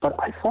But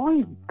I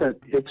find that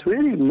it's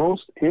really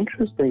most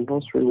interesting,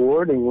 most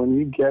rewarding when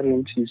you get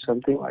into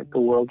something like the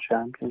World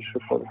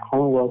Championship or the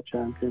Commonwealth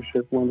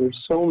Championship, when there's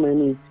so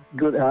many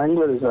good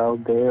anglers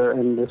out there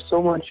and there's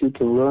so much you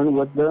can learn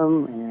with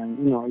them. And,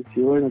 if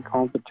you're in a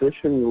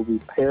competition, you'll be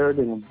paired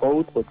in a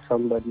boat with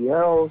somebody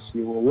else.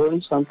 You will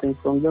learn something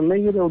from them.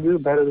 Maybe they'll do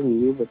better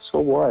than you, but so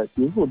what?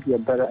 You will be a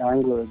better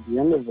angler at the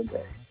end of the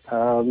day.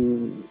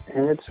 And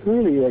it's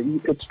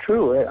really, it's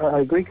true.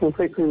 I agree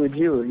completely with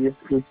you.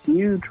 If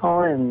you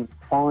try and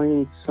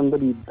find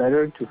somebody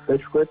better to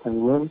fish with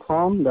and learn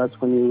from,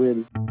 that's when you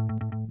win.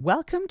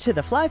 Welcome to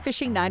the Fly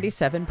Fishing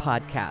 97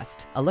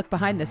 podcast, a look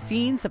behind the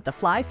scenes of the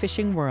fly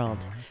fishing world,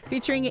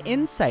 featuring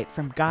insight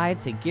from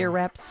guides and gear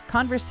reps,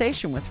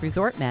 conversation with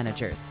resort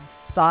managers,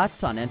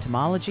 thoughts on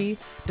entomology,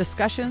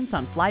 discussions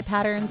on fly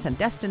patterns and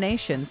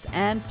destinations,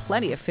 and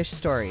plenty of fish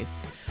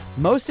stories.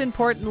 Most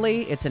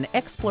importantly, it's an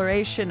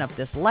exploration of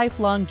this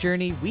lifelong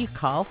journey we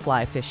call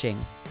fly fishing.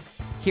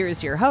 Here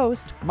is your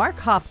host, Mark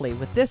Hopley,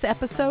 with this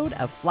episode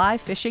of Fly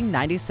Fishing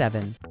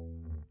 97.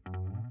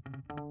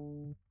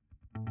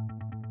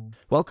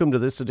 Welcome to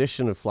this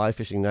edition of Fly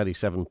Fishing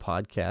 97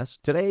 podcast.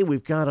 Today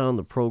we've got on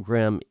the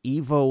program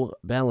Ivo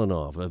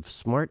Balanov of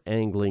Smart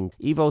Angling.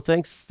 Ivo,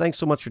 thanks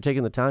so much for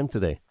taking the time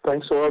today.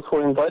 Thanks a lot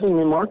for inviting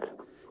me, Mark.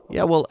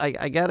 Yeah, well,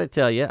 I got to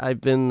tell you,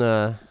 I've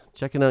been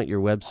checking out your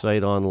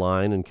website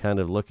online and kind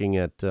of looking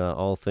at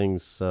all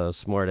things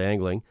smart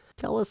angling.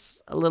 Tell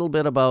us a little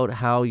bit about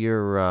how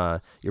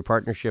your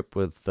partnership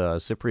with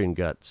Cyprian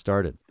got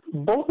started.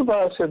 Both of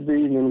us have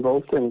been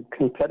involved in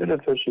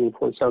competitive fishing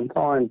for some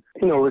time.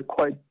 We're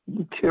quite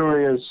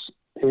curious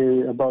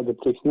about the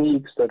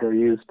techniques that are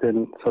used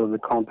in sort of the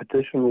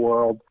competition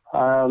world.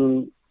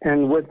 And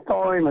with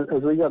time,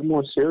 as we got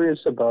more serious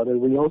about it,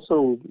 we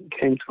also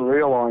came to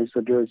realize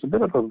that there's a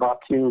bit of a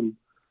vacuum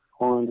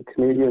on the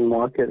Canadian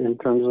market in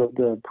terms of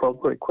the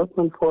proper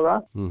equipment for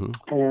that. Mm-hmm.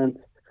 And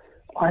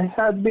I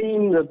had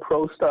been the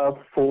pro staff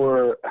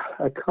for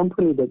a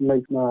company that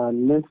makes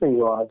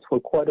nymphing rods for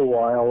quite a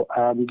while.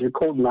 They're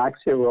called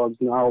Maxia rods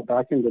now.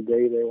 Back in the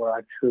day, they were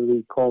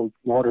actually called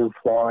Modern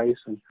Flies,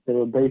 and they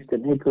were based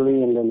in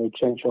Italy, and then they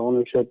changed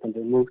ownership and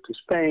they moved to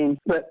Spain.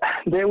 But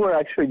they were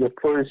actually the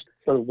first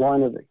sort of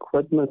line of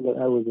equipment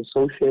that I was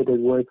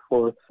associated with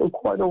for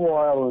quite a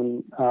while,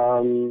 and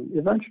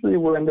eventually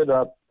we ended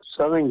up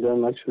selling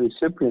them. Actually,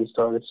 Cyprian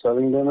started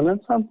selling them, and at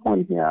some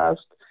point he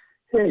asked,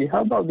 hey,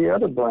 how about the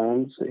other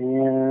brands?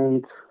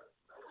 And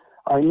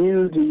I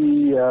knew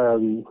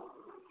the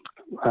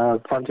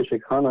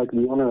František Hanak,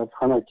 the owner of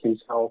Hanak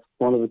himself,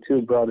 one of the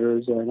two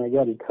brothers, and I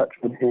got in touch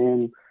with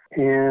him.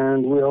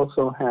 And we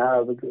also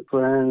have a good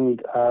friend,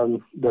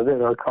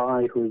 David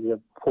Arkai, who's a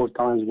 4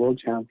 times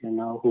world champion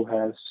now, who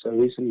has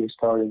recently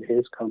started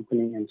his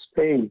company in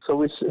Spain. So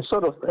we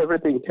sort of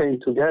everything came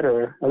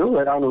together a little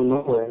bit out of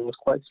nowhere. It was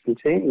quite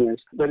spontaneous,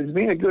 but it's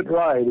been a good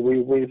ride.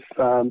 We've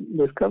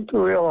come to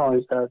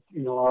realize that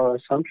our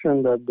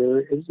assumption that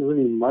there isn't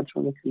really much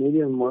on the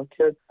Canadian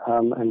market,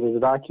 and there's a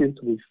vacuum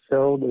to be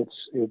filled.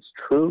 It's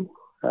true.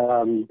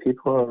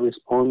 People are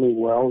responding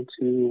well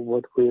to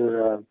what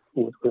we're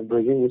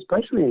bringing,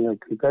 especially in a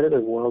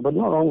competitive world, but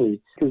not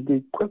only. Because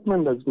the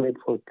equipment that's made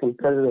for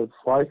competitive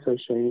fly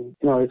fishing,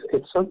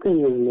 it's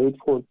something that's made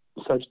for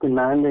such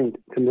demanding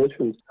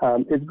conditions.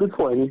 It's good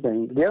for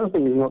anything. The other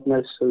thing is not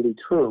necessarily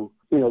true.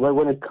 But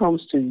when it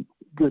comes to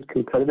good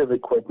competitive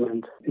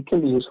equipment, it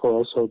can be used for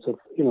all sorts of,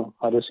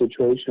 other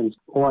situations.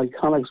 Like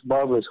Hanak's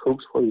barbless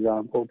hooks, for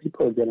example,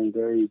 people are getting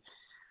very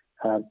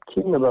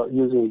keen about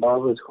using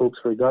barbless hooks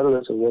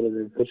regardless of whether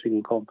they're fishing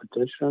in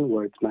competition,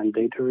 where it's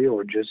mandatory,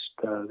 or just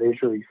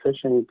leisurely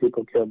fishing.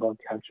 People care about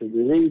catch and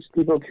release.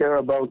 People care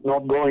about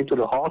not going to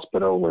the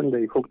hospital when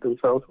they hook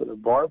themselves with a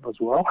barb as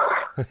well.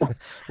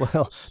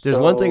 Well, there's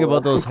one thing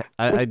about those.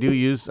 I do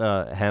use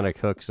Hanak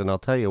hooks, and I'll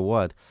tell you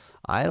what,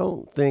 I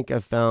don't think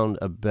I've found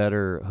a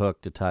better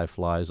hook to tie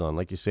flies on.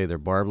 Like you say, they're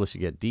barbless.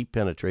 You get deep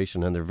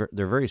penetration, and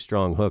they're very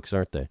strong hooks,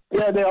 aren't they?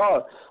 Yeah, they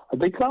are.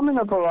 They come in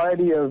a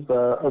variety of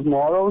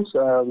models.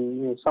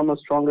 Some are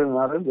stronger than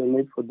others. They're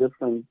made for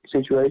different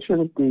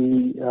situations.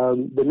 The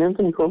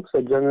nymphing hooks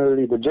are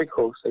generally, the jig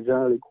hooks are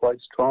generally quite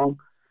strong.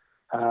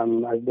 As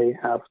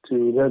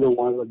they're the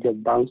ones that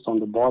get bounced on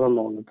the bottom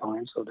all the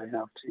time, so they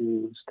have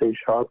to stay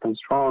sharp and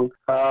strong.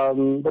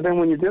 But then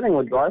when you're dealing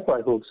with dry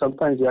fly hooks,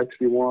 sometimes you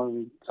actually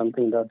want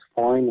something that's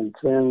fine and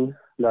thin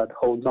that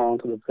holds on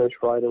to the fish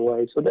right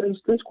away. So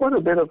there's quite a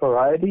bit of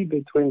variety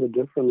between the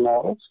different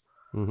models.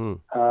 Mm-hmm.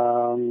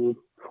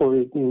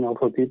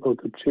 For people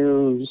to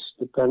choose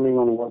depending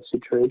on what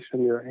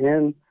situation you're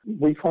in.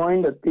 We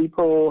find that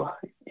people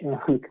in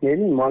the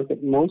Canadian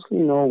market mostly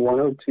know 1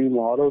 or 2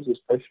 models,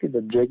 especially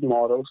the jig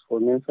models for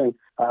nymphing.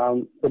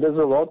 But there's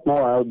a lot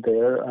more out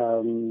there.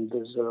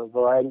 There's a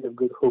variety of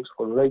good hooks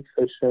for lake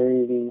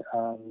fishing.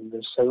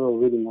 There's several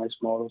really nice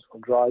models for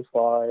dry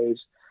flies.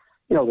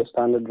 The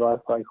standard dry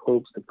fly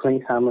hooks, the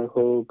clink hammer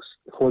hooks.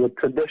 For the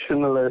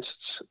traditionalists,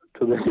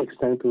 to the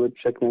extent to which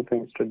chick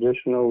nymphing is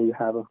traditional, we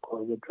have, of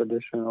course, the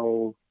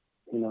traditional,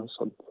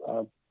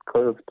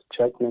 curved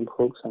check nymph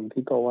hooks, and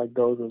people like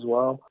those as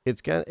well.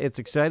 It's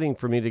exciting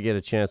for me to get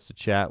a chance to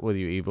chat with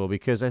you, Ivo,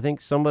 because I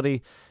think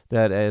somebody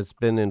that has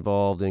been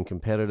involved in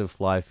competitive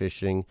fly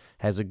fishing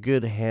has a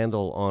good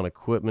handle on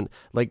equipment.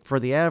 Like for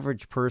the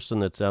average person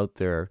that's out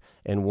there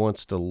and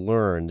wants to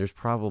learn, there's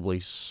probably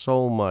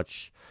so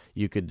much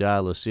you could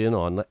dial us in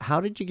on. How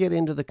did you get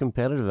into the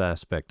competitive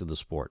aspect of the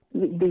sport?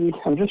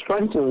 I'm just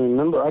trying to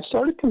remember. I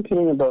started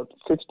competing about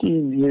 50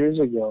 years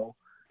ago.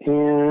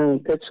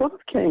 And it sort of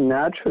came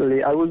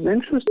naturally. I was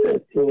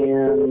interested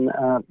in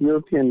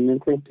European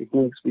nymphing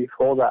techniques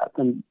before that,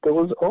 and there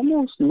was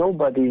almost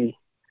nobody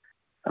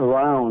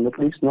around, at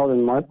least not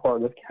in my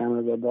part of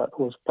Canada, that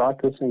was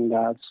practicing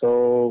that.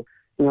 So,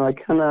 I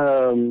kind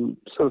of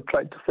sort of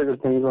tried to figure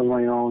things on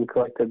my own,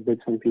 collected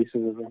bits and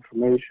pieces of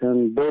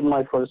information, built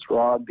my first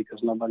rod because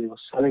nobody was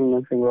selling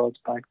nymphing rods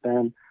back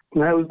then.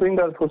 And I was doing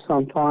that for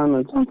some time.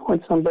 At some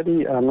point,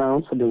 somebody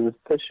announced that there was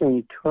a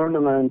fishing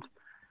tournament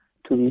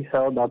to be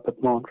held up at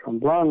Mont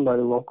Tremblant by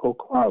the local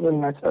club,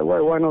 and I said,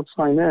 well, why not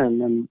sign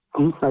in? And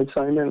I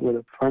signed in with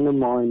a friend of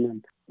mine,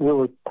 and we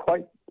were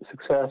quite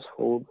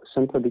successful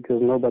simply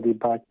because nobody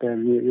back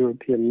then knew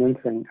European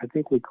nymphing. I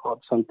think we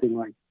caught something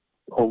like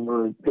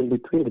over, in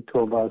between the two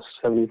of us,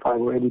 75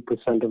 or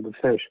 80% of the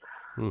fish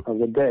of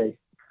the day.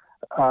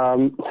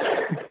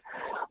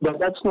 But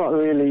that's not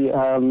really,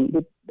 I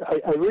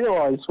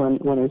realized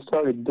when I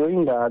started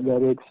doing that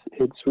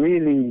it's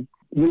really,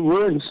 you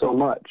learn so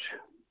much.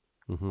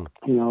 Mm-hmm.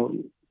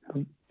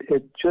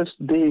 It just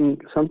being,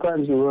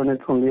 sometimes you learn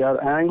it from the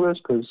other anglers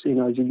because,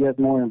 as you get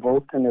more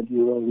involved in it,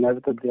 you will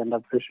inevitably end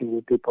up fishing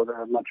with people that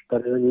are much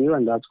better than you,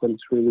 and that's when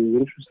it's really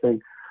interesting.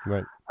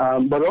 Right.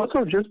 But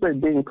also just by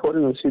being put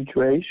in a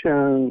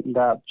situation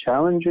that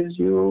challenges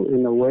you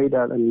in a way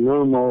that a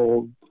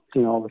normal,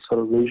 sort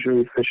of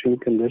leisurely fishing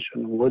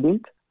condition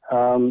wouldn't,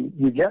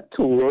 you get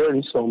to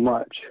learn so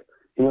much.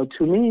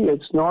 To me,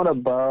 it's not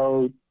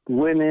about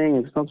winning.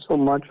 It's not so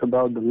much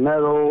about the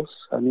medals.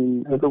 I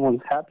mean,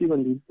 everyone's happy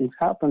when these things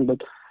happen,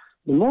 but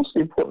the most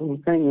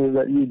important thing is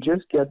that you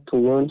just get to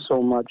learn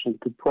so much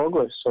and to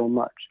progress so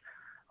much.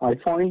 I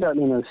find that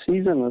in a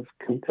season of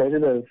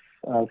competitive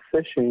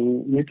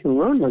fishing, you can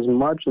learn as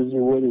much as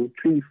you would in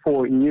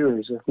 3-4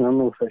 years of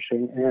normal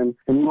fishing, and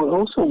you will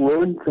also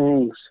learn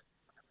things,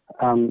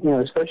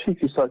 especially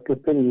if you start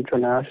competing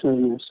internationally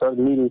and you start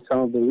meeting some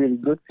of the really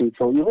good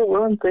people. You will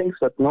learn things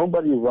that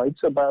nobody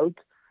writes about.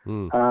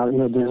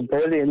 There's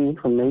barely any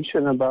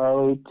information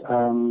about.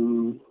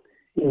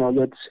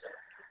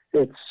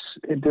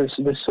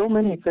 There's so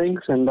many things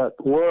in that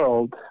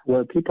world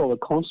where people are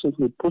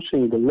constantly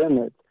pushing the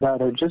limit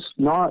that are just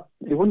not,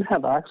 you wouldn't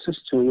have access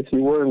to if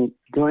you weren't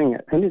doing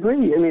it. And it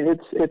really,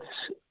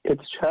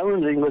 it's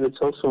challenging, but it's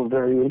also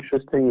very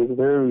interesting. It's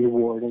very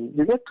rewarding.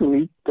 You get to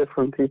meet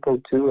different people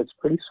too. It's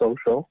pretty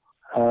social.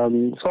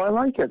 So I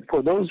like it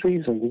for those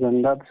reasons,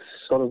 and that's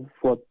sort of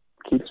what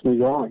keeps me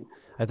going.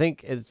 I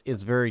think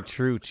it's very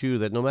true too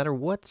that no matter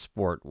what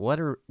sport,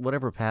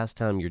 whatever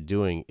pastime you're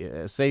doing,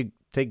 say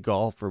take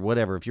golf or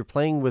whatever, if you're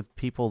playing with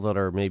people that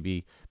are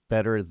maybe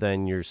better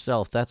than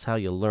yourself, that's how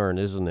you learn,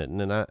 isn't it?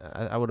 And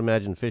I would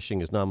imagine fishing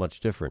is not much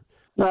different.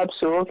 No,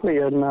 absolutely,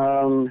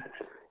 and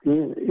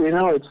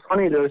it's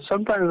funny. There's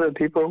sometimes there are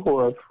people who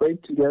are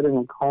afraid to get in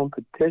a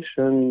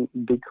competition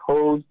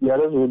because the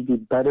others would be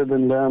better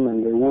than them,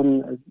 and they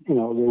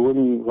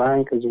wouldn't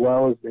rank as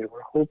well as they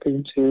were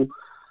hoping to.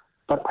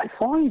 But I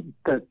find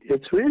that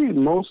it's really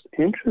most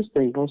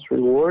interesting, most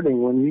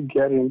rewarding when you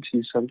get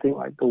into something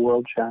like the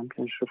World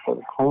Championship or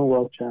the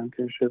Commonwealth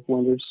Championship,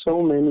 when there's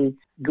so many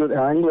good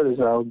anglers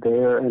out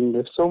there and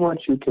there's so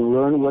much you can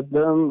learn with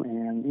them.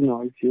 And,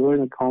 if you're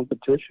in a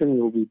competition,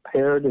 you'll be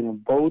paired in a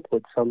boat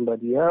with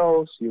somebody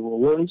else. You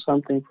will learn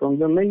something from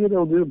them. Maybe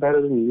they'll do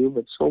better than you,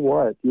 but so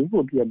what? You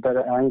will be a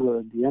better angler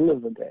at the end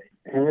of the day.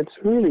 And it's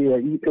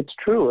really, it's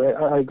true.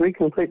 I agree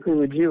completely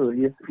with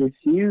you. If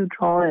you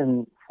try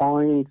and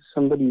find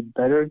somebody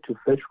better to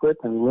fish with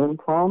and learn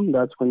from,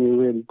 that's when you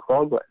really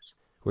progress.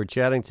 We're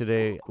chatting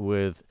today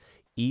with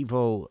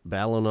Ivo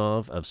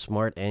Balanov of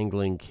Smart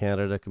Angling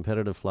Canada,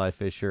 competitive fly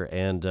fisher,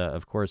 and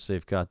of course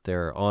they've got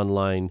their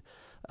online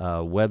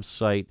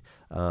website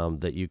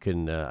that you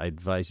can, I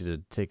advise you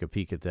to take a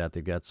peek at that.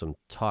 They've got some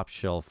top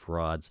shelf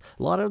rods,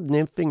 a lot of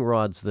nymphing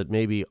rods that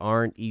maybe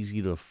aren't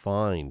easy to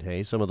find,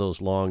 hey, some of those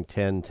long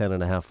 10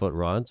 and a half foot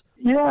rods.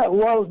 Yeah,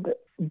 well,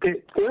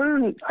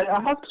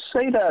 I have to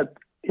say that,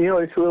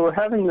 if we were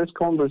having this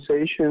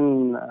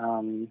conversation,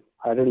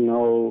 I don't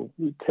know,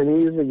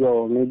 10 years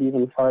ago, maybe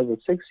even 5 or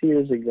 6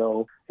 years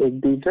ago, it'd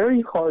be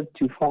very hard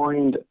to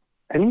find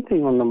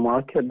anything on the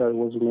market that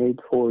was made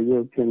for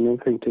European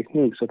nymphing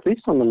techniques, at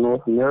least on the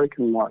North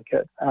American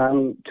market.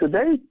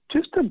 Today,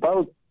 just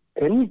about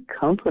any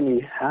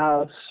company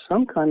has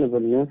some kind of a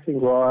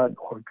nymphing rod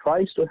or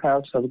tries to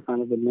have some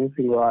kind of a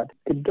nymphing rod.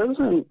 It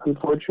doesn't,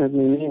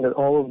 unfortunately, mean that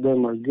all of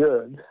them are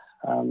good.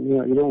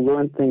 You don't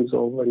learn things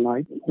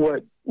overnight.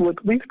 What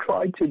we've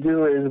tried to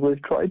do is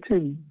we've tried to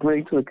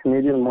bring to the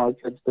Canadian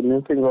markets the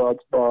nymphing rods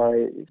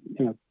by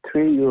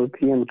 3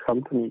 European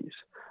companies.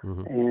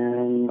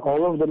 And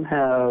all of them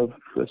have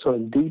sort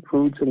of deep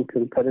roots in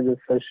competitive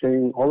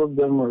fishing. All of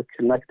them are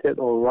connected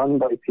or run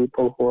by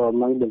people who are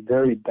among the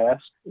very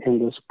best in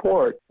the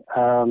sport.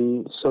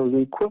 So the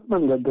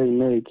equipment that they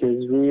make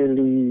is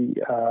really,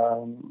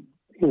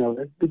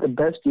 the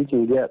best you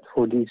can get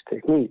for these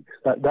techniques.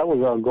 That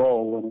was our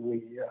goal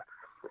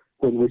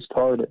when we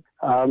started.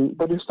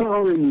 But it's not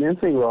only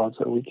nymphing rods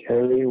that we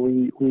carry.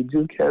 We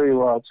do carry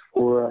rods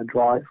for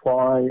dry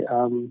fly.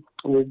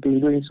 We've been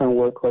doing some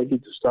work lately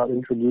to start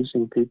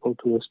introducing people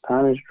to the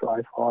Spanish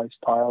dry fly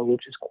style,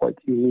 which is quite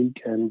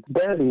unique and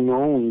barely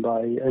known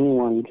by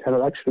anyone in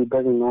Canada, actually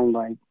barely known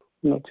by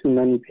not too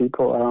many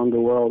people around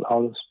the world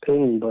out of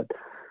Spain. But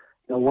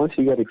once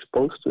you get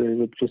exposed to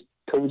it, it just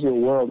turns your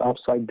world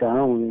upside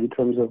down in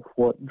terms of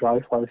what dry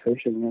fly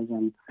fishing is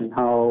and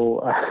how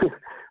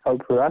how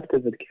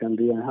productive it can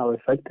be and how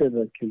effective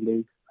it can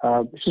be.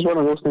 It's just one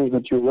of those things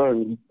that you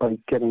learn by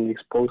getting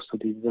exposed to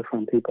these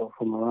different people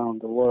from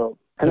around the world.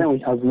 And then we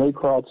have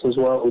lake rods as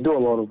well. We do a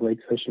lot of lake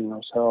fishing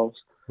ourselves.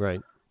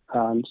 Right.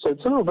 So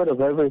it's a little bit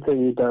of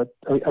everything that,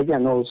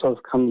 again, all sort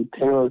of come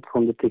tailored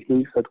from the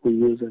techniques that we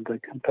use in the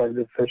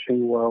competitive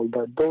fishing world.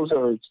 But those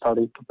are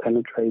starting to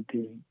penetrate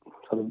the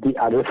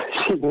other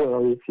fishing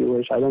world, if you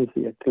wish. I don't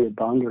see a clear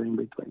boundary in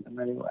between them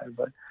anyway.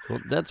 But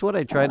that's what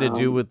I try to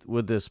do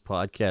with this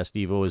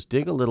podcast, Ivo, is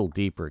dig a little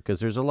deeper, because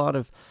there's a lot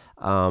of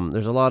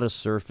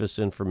surface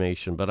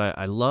information. But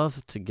I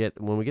love to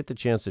when we get the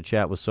chance to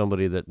chat with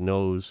somebody that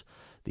knows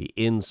the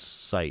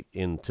insight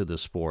into the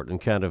sport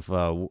and kind of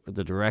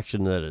the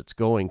direction that it's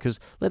going. Because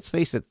let's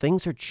face it,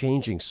 things are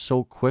changing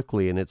so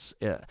quickly, and it's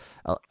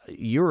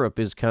Europe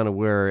is kind of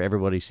where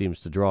everybody seems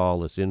to draw all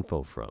this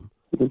info from.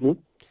 Mm-hmm.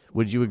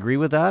 Would you agree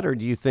with that, or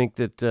do you think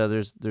that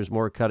there's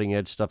more cutting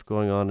edge stuff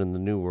going on in the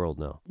new world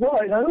now? Well,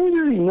 I don't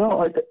really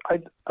know.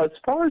 As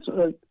far as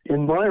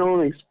in my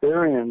own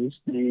experience,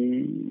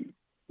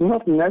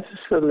 not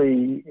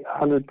necessarily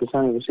 100%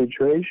 of the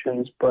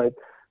situations, but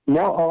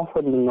more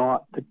often than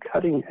not, the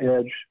cutting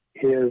edge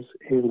is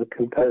in the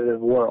competitive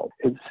world.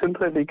 It's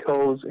simply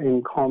because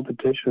in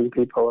competition,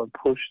 people are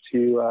pushed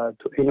to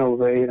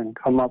innovate and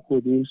come up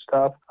with new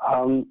stuff.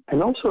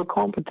 And also,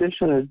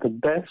 competition is the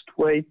best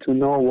way to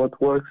know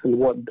what works and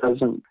what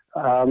doesn't.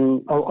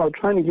 I'll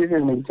try to give you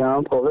an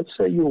example. Let's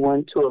say you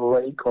went to a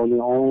lake on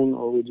your own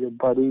or with your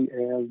buddy,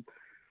 and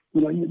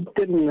you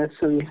didn't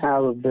necessarily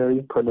have a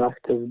very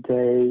productive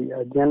day.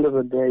 At the end of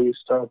the day, you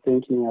start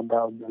thinking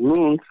about the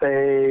moon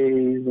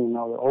phase,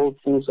 all the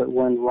things that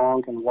went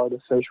wrong and why the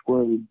fish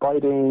weren't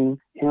biting.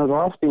 The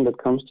last thing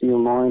that comes to your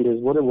mind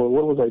is, what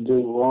was I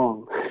doing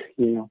wrong?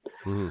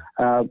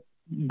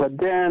 But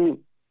then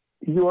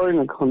you are in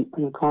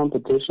a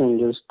competition.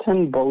 There's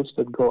 10 boats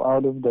that go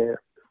out of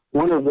there.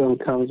 One of them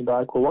comes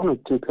back, or one or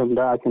two come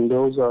back, and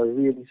those are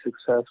really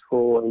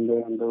successful,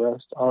 and the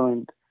rest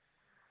aren't.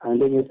 And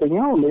then you think,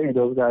 maybe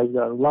those guys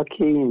got lucky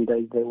and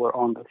they were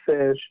on the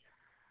fish.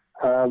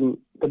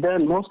 But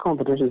then most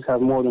competitions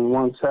have more than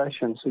one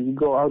session. So you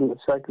go out in the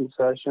second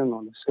session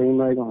on the same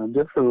lake, on a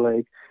different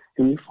lake,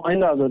 and you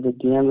find out that at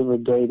the end of the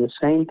day, the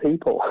same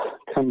people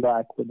come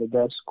back with the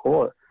best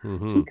score.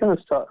 Mm-hmm. So you kind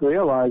of start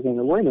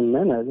realizing, wait a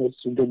minute,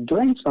 they're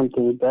doing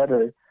something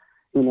better.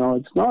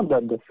 It's not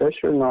that the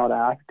fish are not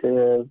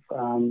active.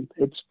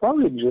 It's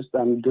probably just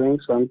I'm doing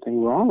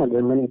something wrong, and there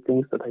are many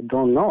things that I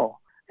don't know.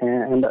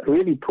 And that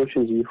really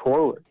pushes you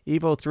forward.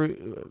 Ivo,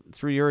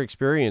 through your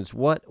experience,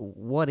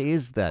 what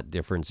is that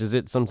difference? Is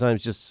it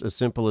sometimes just as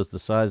simple as the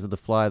size of the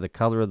fly, the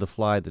color of the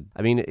fly?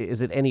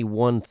 Is it any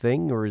one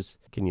thing, or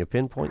can you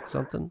pinpoint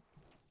something?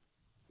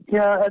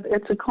 Yeah,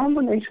 it's a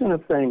combination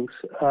of things.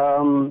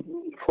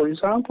 For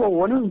example,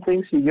 one of the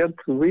things you get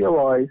to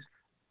realize,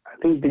 I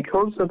think,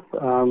 because of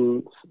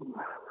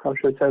how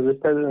should I say this?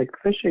 Like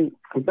fishing,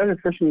 competitive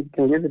fishing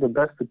can give you the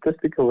best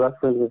statistical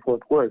reference of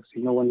what works.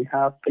 When you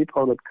have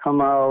people that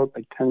come out,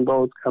 like 10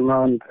 boats come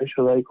out and fish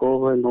a lake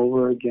over and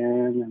over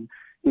again, and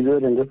you do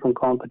it in different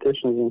competitions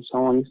and so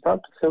on, you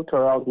start to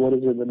filter out what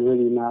is it that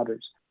really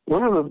matters.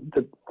 One of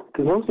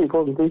the most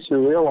important things you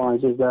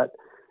realize is that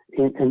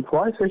in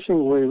fly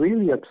fishing, we're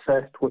really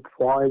obsessed with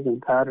flies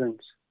and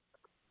patterns,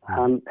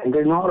 and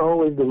they're not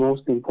always the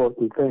most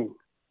important thing.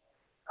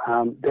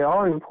 They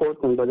are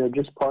important, but they're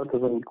just part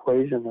of an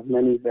equation of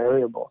many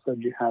variables that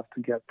you have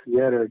to get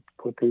together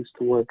for things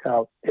to work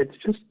out. It's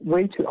just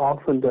way too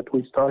often that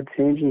we start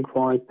changing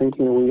flies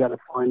thinking we got to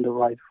find the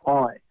right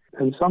fly.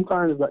 And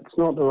sometimes that's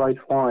not the right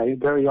fly.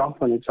 Very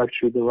often it's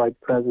actually the right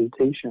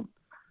presentation.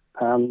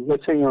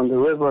 Let's say you're on the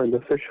river and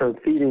the fish are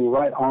feeding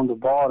right on the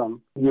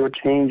bottom. You're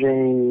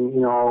changing,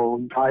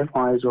 dry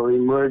flies or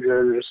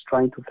emergers, just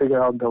trying to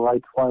figure out the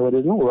right fly. Well,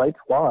 there's no right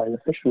fly. The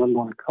fish are not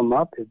going to come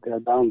up if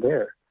they're down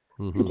there.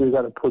 Mm-hmm. You just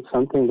got to put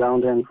something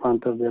down there in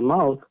front of their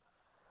mouth.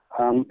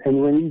 And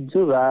when you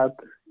do that,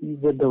 you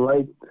get the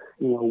right,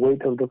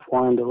 weight of the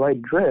fly and the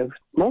right drift.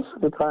 Most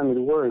of the time it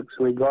works,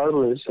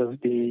 regardless of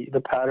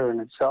the pattern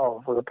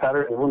itself, or the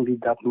pattern wouldn't be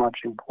that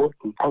much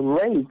important. On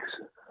lakes,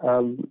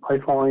 I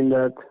find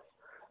that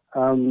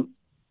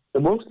the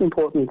most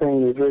important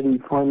thing is really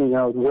finding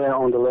out where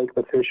on the lake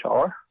the fish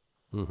are.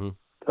 Mm-hmm.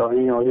 So,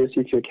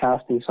 if you're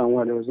casting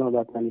somewhere there's not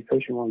that many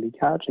fish, you won't be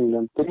catching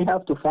them. Then you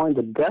have to find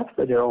the depth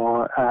that they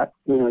are at.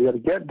 You got to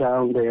get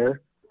down there.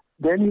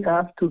 Then you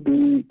have to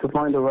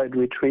find the right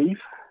retrieve.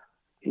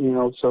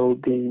 So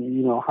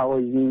how are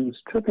you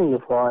stripping the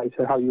flies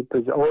and how you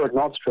present, or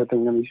not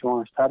stripping them if you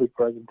want a static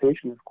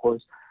presentation, of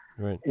course.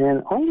 Right.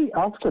 And only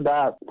after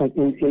that, like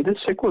in this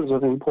sequence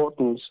of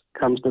importance,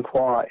 comes the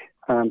fly.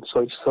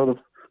 So it's sort of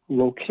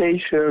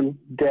location,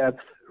 depth,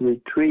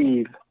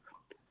 retrieve,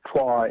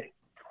 fly.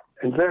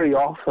 And very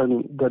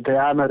often the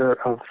diameter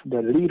of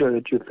the leader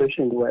that you're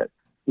fishing with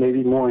may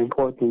be more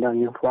important than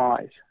your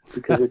flies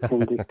because it can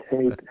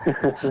dictate.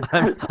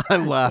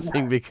 I'm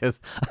laughing because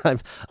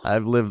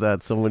I've lived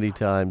that so many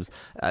times.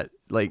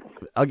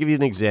 I'll give you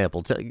an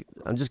example.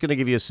 I'm just going to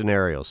give you a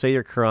scenario. Say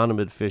you're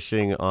chironomid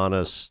fishing on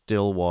a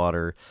still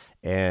water,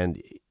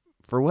 and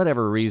for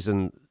whatever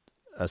reason,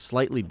 a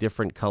slightly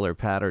different color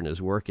pattern is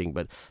working.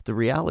 But the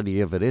reality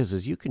of it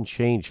is you can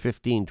change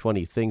 15,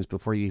 20 things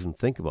before you even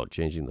think about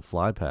changing the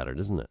fly pattern,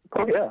 isn't it?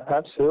 Oh, yeah,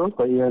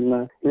 absolutely.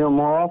 And,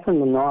 more often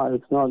than not,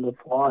 it's not the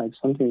fly. It's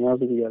something else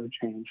that you got to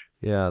change.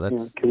 Yeah,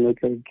 that's...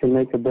 can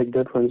make a big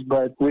difference.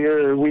 But we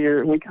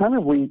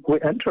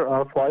enter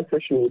our fly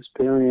fishing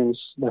experience,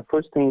 the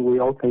first thing we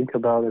all think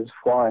about is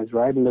flies,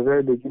 right? In the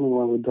very beginning,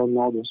 when we don't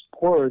know the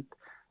sport,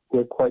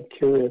 we're quite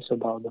curious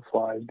about the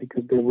flies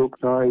because they look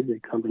nice, they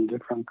come in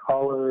different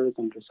colors,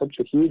 and there's such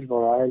a huge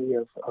variety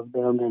of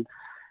them,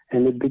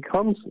 and it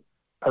becomes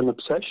an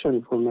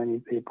obsession for many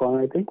people.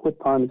 And I think with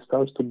time it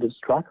starts to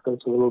distract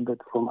us a little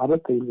bit from other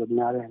things that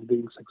matter in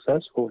being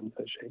successful in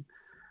fishing.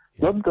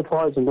 Yeah. Not that the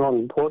flies are not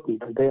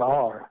important, they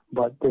are,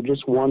 but they're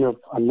just one of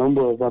a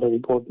number of other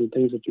important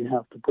things that you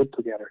have to put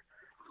together.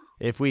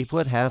 If we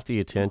put half the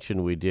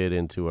attention we did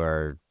into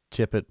our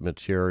tippet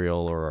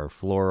material or our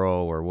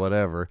fluoro or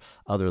whatever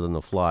other than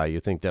the fly, you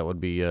think that would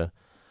be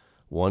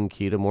one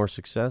key to more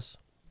success?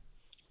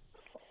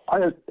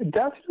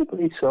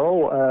 Definitely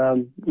so.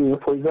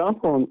 For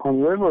example, on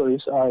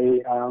rivers,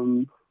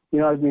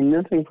 I've been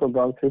knitting for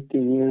about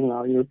 15 years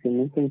now, European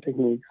knitting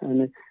techniques,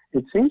 and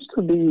it seems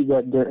to be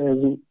that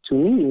there's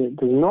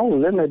no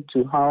limit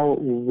to how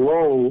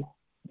low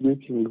you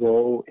can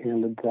go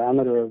in the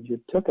diameter of your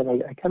tippet.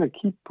 I kind of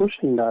keep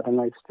pushing that,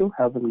 and I still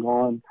haven't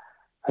gone.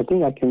 I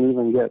think I can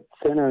even get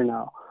thinner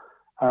now.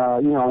 I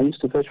used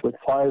to fish with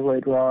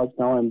 5-weight rods.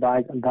 Now I'm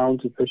down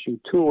to fishing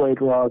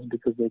 2-weight rods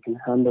because they can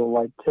handle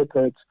light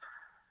tippets.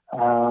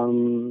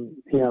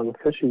 The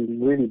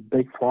fishing really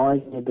big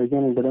flies in the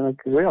beginning, but then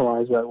I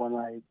realized that when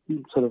I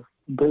sort of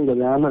bring the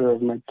diameter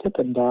of my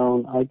tippet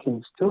down, I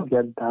can still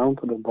get down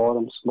to the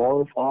bottom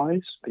smaller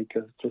flies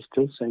because they're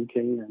still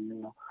sinking,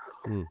 and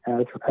And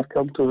I've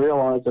come to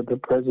realize that the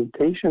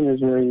presentation is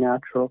very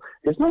natural.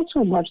 It's not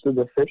so much that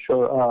the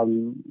fisher,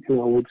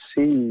 would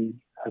see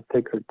a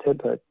thicker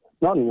tippet,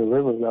 not in the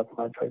river that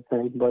much, I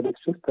think, but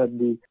it's just that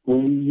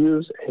when you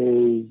use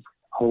a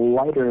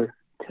lighter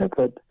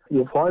tippet,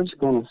 your flies are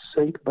going to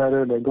sink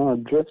better, they're going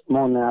to drift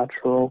more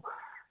natural,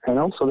 and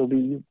also they'll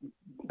be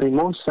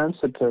more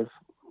sensitive.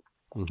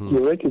 Mm-hmm.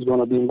 Your rig is going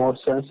to be more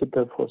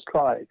sensitive for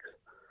strikes.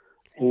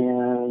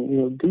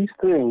 And, these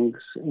things,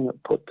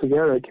 put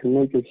together can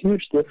make a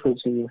huge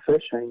difference in your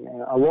fishing,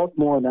 a lot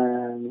more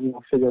than,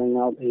 figuring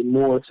out a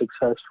more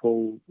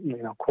successful,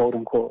 quote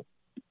unquote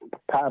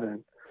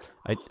pattern.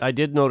 I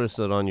did notice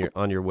that on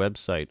your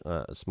website,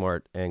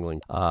 Smart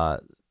Angling,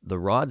 the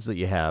rods that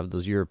you have,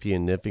 those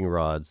European nymphing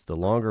rods, the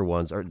longer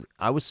ones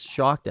I was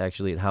shocked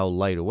actually at how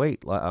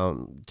lightweight,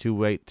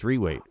 2-weight,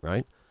 3-weight,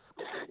 right?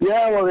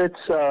 Yeah, well, it's,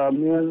 as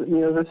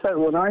I said,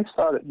 when I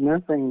started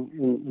nymphing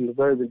in the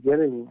very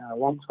beginning, a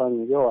long time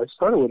ago, I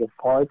started with a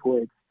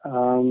 5-weight.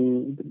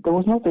 There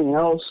was nothing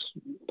else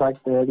back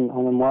then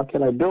on the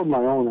market. I built my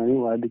own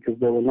anyway because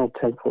there were no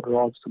 10-foot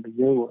rods to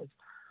begin with.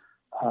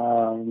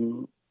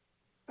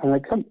 And I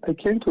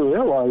came to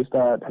realize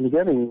that I'm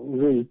getting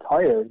really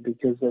tired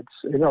because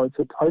it's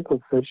a type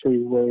of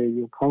fishing where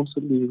you're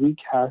constantly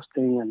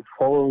recasting and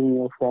following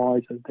your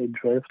flies as they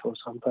drift or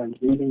sometimes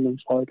leading them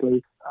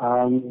slightly.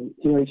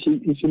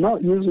 If you're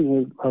not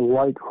using a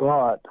light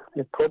rod,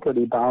 a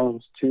properly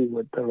balanced too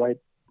with the right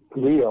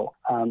reel,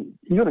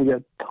 you're going to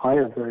get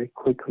tired very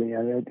quickly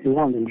and you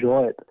won't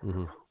enjoy it.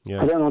 Mm-hmm.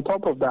 Yeah. And then on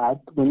top of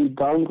that, when you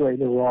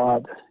downgrade the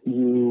rod,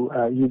 you're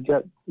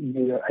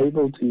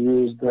able to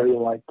use very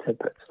light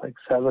tippets. Like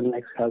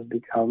 7X has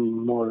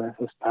become more or less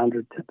a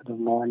standard tippet of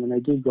mine, and I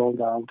do go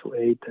down to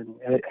 8 and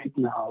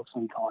 8.5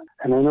 sometimes.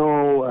 And I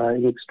know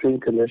in extreme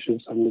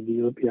conditions, some of the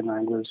European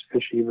anglers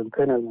fish even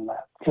thinner than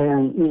that.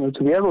 And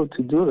to be able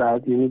to do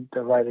that, you need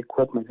the right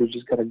equipment. You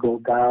just got to go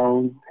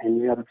down,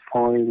 and you got to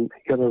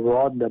get a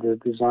rod that is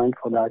designed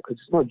for that, because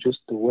it's not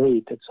just the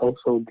weight; it's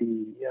also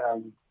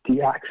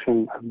the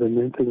action of the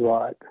nymphing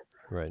rod.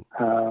 Right.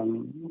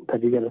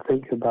 that you got to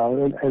think about.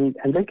 And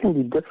they can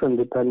be different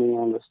depending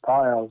on the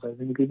styles. I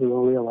think people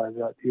don't realize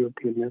that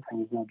European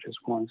knitting is not just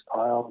one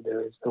style.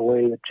 There's the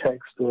way the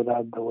Czechs do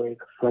that, the way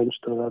the French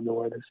do that, the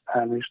way the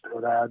Spanish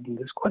do that. And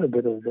there's quite a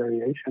bit of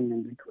variation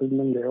in the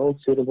equipment. They're all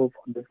suitable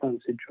for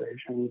different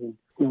situations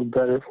and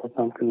better for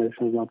some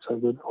conditions, not so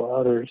good for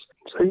others.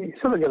 So you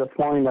sort of got to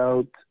find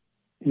out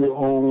your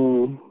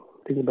own,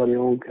 think about your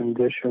own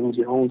conditions,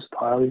 your own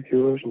style, if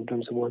you wish, in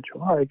terms of what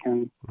you like,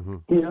 and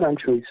you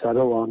eventually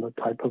settle on the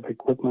type of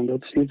equipment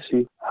that suits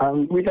you.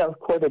 We have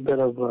quite a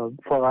bit of a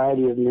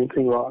variety of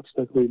knitting rods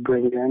that we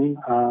bring in.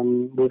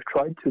 We've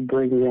tried to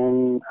bring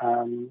in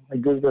a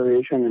good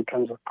variation in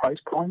terms of price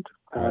point.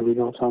 We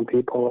know some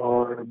people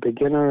are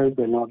beginners,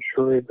 they're not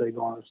sure if they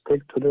want to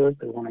stick to this,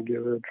 they want to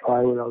give it a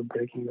try without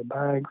breaking the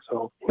bag.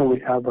 So we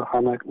have a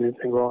Hanak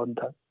knitting rod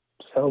that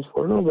sells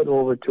for a little bit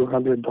over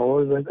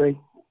 $200, I think,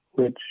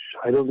 which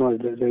I don't know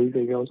if there's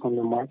anything else on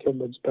the market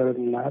that's better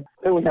than that.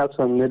 Then we have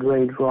some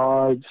mid-range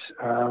rods.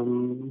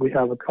 We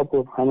have a couple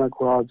of Hanak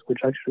rods which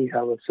actually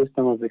have a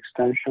system of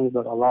extensions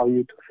that allow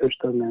you to fish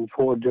them in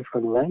 4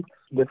 different lengths,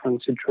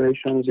 different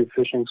situations. You're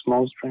fishing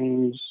small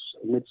streams,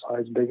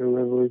 mid-sized, bigger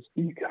rivers.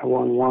 You can have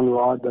one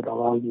rod that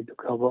allows you to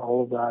cover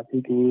all of that.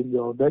 You can use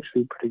those. They're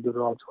actually pretty good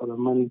rods for the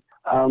money.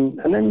 And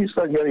then if you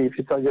start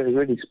getting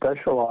really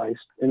specialized,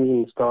 then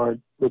you can start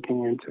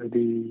looking into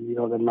the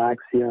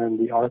Maxia and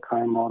the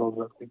Archive models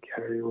that we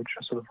carry, which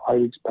are sort of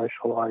highly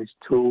specialized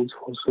tools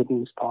for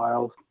certain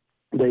styles.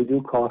 They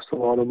do cost a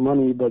lot of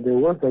money, but they're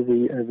worth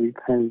every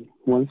penny.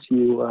 Once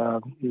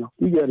you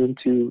get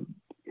into,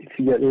 if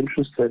you get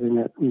interested in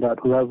it, in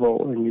that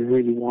level, and you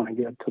really want to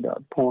get to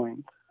that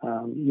point,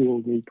 you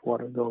will need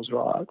one of those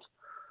rods.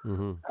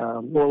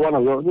 Well, one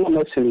of those, not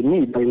necessarily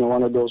need, but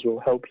one of those will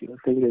help you. The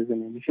thing is,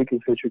 if you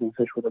can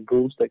fish with a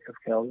broomstick, of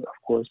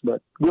course,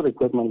 but good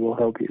equipment will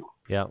help you.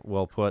 Yeah,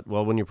 well put.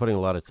 Well, when you're putting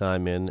a lot of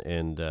time in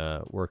and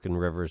working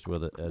rivers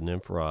with a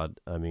nymph rod,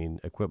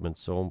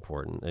 equipment's so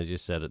important. As you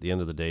said, at the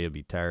end of the day, you'll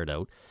be tired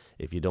out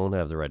if you don't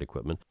have the right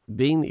equipment.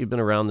 Being that you've been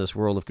around this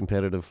world of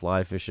competitive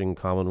fly fishing,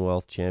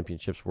 Commonwealth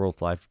Championships, World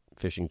Fly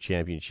Fishing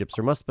Championships,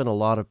 there must have been a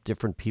lot of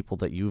different people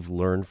that you've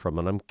learned from,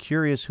 and I'm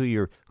curious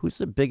who's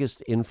the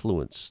biggest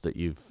influence that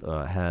you've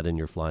had in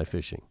your fly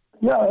fishing?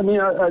 Yeah, I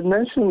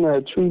mentioned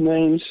 3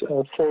 names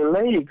for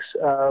lakes.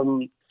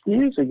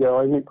 Years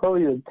ago,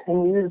 probably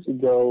 10 years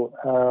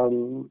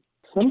ago,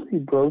 somebody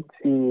brought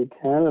to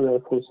Canada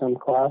for some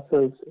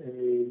classes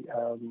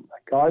a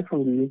guy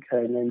from the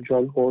UK named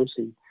John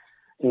Horsey.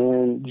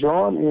 And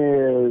John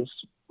is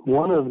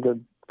one of the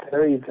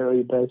very,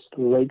 very best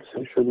lake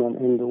fishermen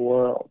in the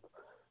world,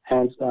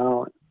 hands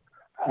down.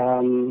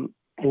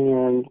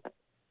 And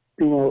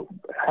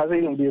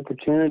having the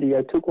opportunity,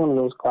 I took one of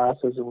those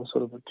classes. It was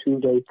sort of a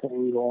 2-day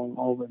thing going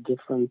over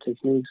different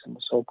techniques in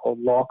the so-called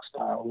lock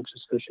style, which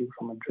is fishing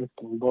from a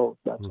drifting boat.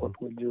 That's what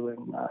we do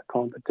in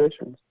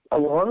competitions. A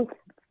lot of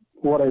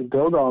what I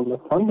build on, the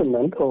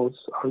fundamentals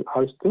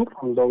are still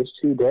from those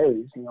 2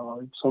 days.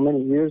 So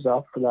many years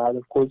after that,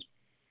 of course,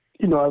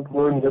 I've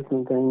learned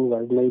different things.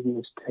 I've made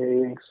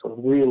mistakes or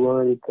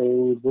relearned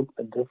things, looked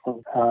at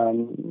different,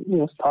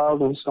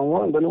 styles and so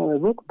on. But when I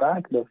look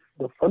back, the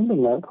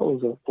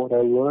fundamentals of what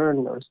I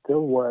learned are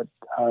still what,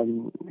 I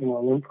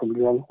learned from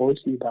John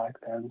Horsey back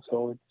then.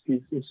 So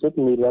it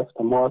certainly left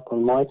a mark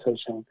on my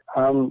fishing.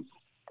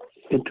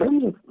 In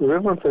terms of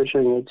river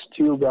fishing, it's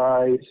 2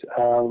 guys.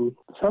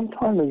 Some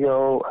time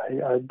ago,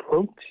 I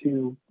broke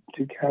to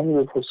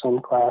Canada for some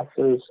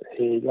classes,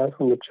 a guy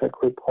from the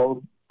Czech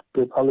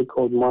Republic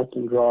called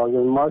Martin Drog.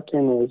 And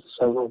Martin is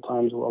several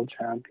times world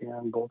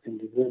champion, both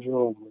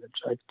individual and with the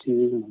Czech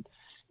team,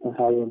 and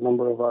has a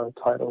number of other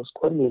titles.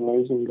 Quite an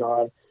amazing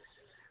guy.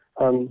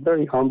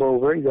 Very humble,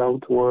 very down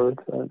to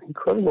earth,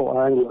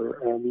 incredible angler.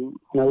 And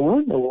I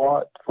learned a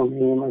lot from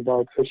him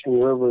about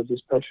fishing rivers,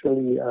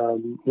 especially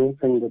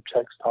nymphing the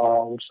Czech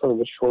style, which is sort of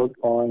a short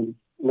line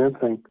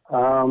nymphing.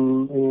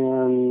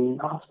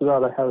 And after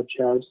that, I had a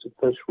chance to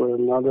fish with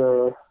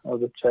another of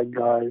the Czech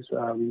guys,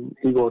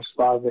 Igor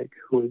Slavik,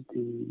 who is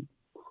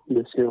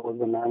this year was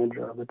the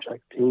manager of the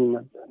Czech team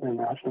at the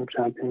national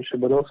championship,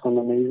 but also an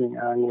amazing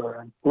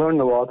angler. And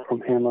learned a lot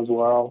from him as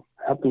well.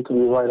 Happened to be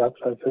right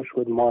after I fished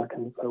with Mark,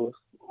 and there was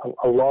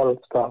a lot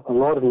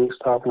of new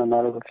stuff in a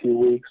matter of a few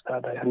weeks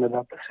that I ended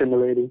up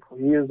assimilating for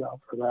years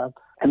after that.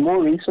 And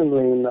more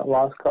recently, in the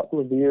last couple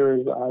of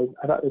years, I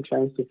had a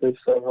chance to fish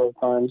several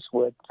times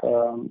with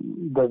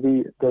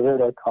David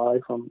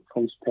Akai from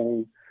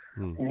Spain.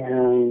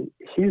 And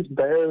he's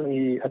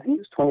I think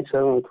he's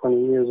 27 or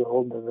 20 years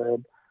old,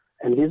 David.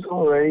 And he's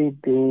already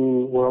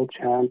been world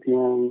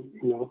champion,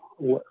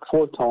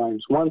 4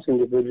 times, once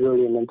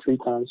individually and then 3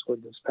 times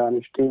with the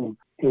Spanish team.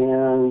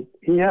 And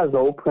he has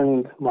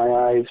opened my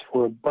eyes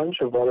for a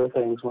bunch of other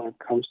things when it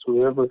comes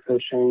to river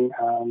fishing.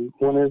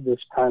 One is the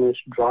Spanish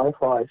dry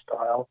fly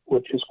style,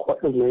 which is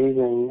quite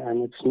amazing,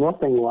 and it's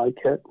nothing like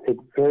it.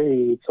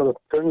 It sort of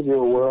turns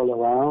your world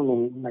around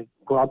and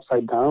go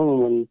upside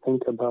down when you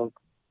think about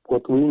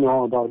what we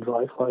know about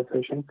dry fly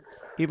fishing.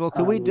 Ivo,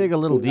 could we dig a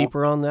little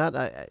deeper on that?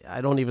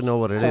 I don't even know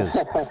what it is.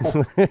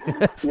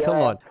 Come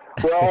on.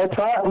 Well, I'll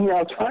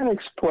try and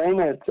explain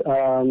it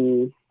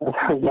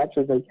as much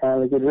as I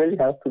can. Like, it really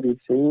has to be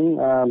seen.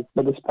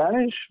 But the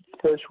Spanish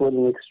fish with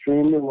an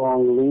extremely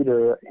long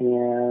leader,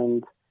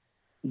 and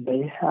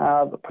they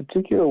have a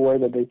particular way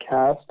that they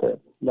cast it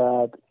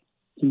that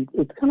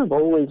it kind of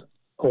always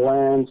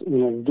lands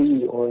in a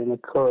V or in a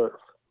curve.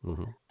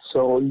 Mm-hmm.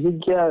 So you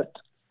get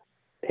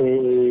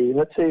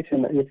let's say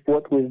if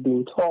what we've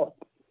been taught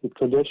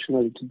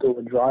traditionally to do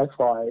a dry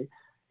fly,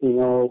 we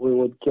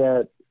would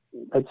get,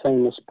 let's say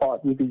in a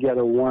spot, you could get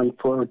a 1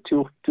 foot or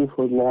 2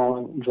 foot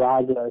long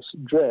dragless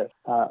drift.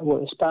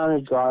 With a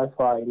Spanish dry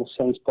fly in the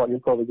same spot, you're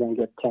probably going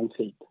to get 10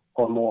 feet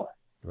or more.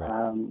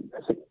 Right.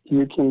 So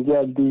you can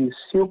get these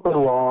super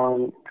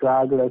long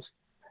dragless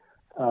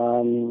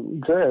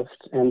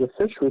drift, and the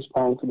fish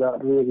respond to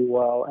that really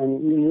well.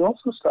 And you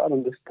also start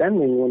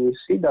understanding when you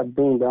see that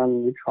being done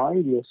and you try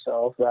it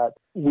yourself that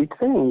we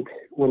think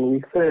when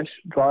we fish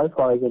dry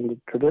flies in the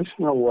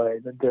traditional way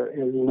that there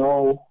is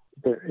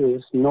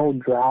no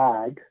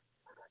drag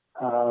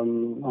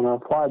on our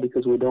fly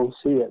because we don't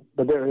see it,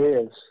 but there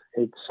is.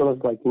 It's sort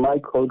of like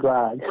micro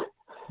drag.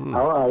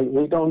 All right,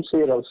 we don't see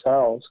it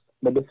ourselves,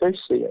 but the fish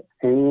see it.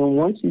 And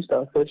once you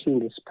start fishing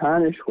the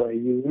Spanish way,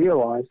 you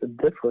realize the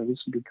difference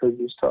because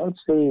you start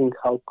seeing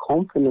how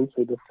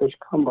confidently the fish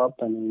come up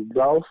and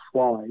engulf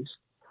flies,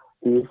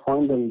 and you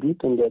find them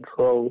deep in their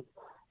throat.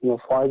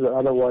 Flies that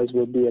otherwise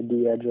would be at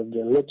the edge of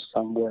their lips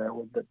somewhere,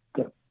 with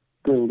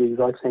doing the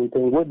exact same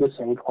thing with the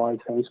same fly,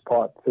 same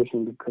spot,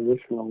 fishing the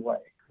traditional way.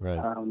 Right.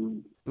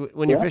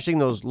 When you're fishing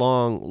those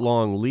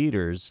long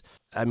leaders,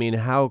 I mean,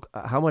 how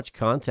much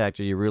contact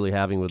are you really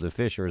having with the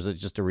fish, or is it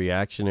just a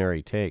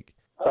reactionary take?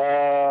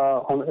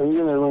 When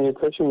you're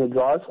fishing the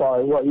dry fly,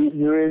 well,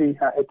 you really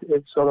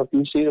it's sort of,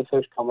 you see the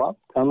fish come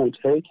and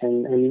take,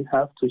 and you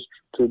have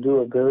to do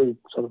a very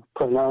sort of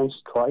pronounced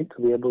strike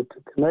to be able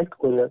to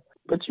connect with it.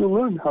 But you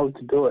learn how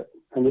to do it,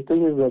 and the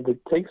thing is that the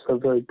takes are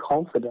very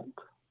confident.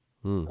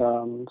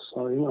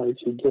 So, if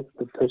you give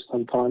the fish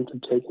some time to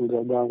take and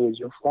go down with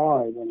your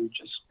fly, then you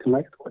just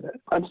connect with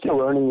it. I'm still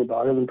learning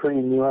about it. I'm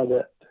pretty new at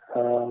it.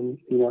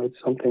 It's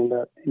something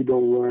that you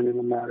don't learn in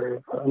a matter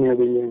of, I've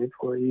been doing it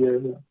for a year.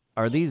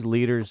 Are these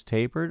leaders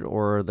tapered,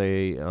 or are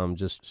they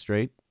just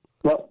straight?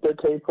 Well, they're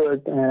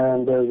tapered,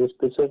 and there's a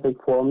specific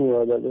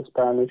formula that the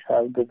Spanish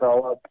have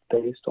developed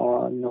based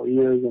on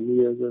years and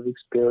years of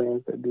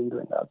experience. They've been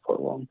doing that for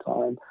a long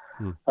time.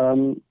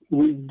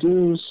 We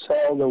do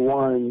sell the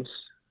ones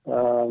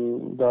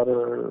that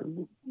are,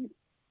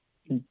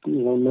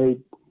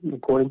 made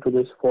according to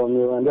this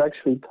formula and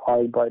actually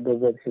tied by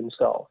David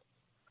himself.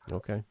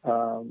 Okay.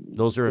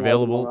 Those are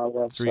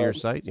available through your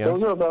site, yeah?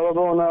 Those are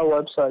available on our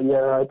website,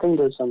 yeah. I think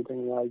there's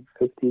something like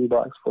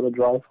 $15 for the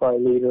dry fly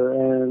leader,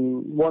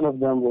 and one of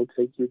them will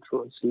take you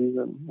through a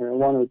season.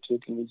 One or two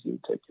can easily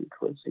take you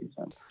through a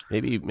season.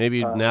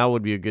 Maybe now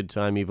would be a good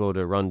time, Ivo,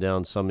 to run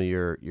down some of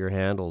your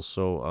handles.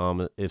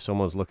 So if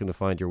someone's looking to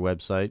find your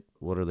website,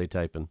 what are they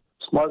typing?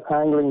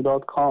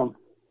 smartangling.com.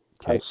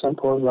 Okay. As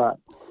simple as that.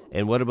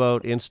 And what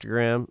about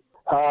Instagram?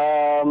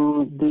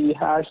 The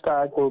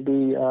hashtag will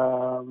be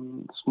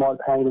Smart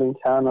Angling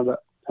Canada.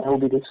 It will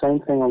be the same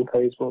thing on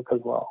Facebook as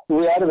well.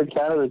 We added a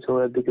Canada to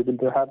it because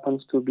there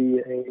happens to be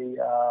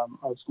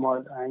a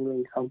smart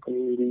angling company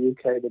in the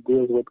UK that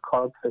deals with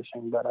carp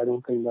fishing, but I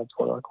don't think that's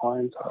what our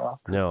clients are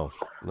after.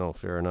 No,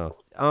 fair enough.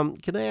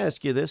 Can I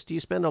ask you this? Do you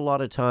spend a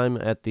lot of time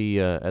at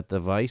the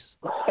Vice?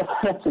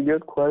 That's a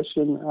good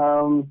question.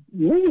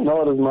 Maybe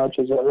not as much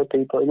as other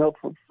people.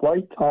 For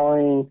flight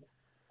tying,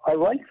 I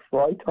like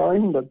fly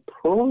tying, but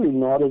probably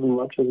not as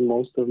much as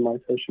most of my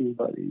fishing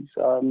buddies.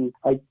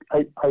 I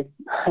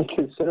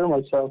consider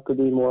myself to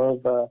be more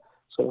of a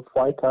sort of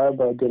fly tyer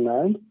by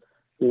demand.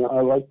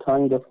 I like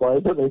tying the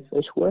flies that I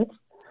fish with.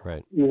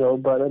 Right.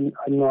 But I'm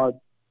not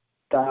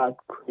that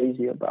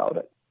crazy about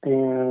it.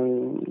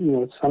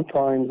 And,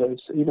 sometimes I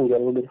even get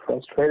a little bit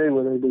frustrated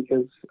with it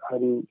because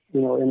I'm,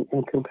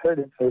 in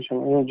competitive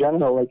fishing, and in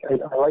general,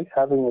 I like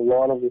having a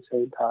lot of the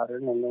same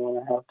pattern, and then when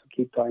I have to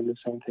keep tying the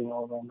same thing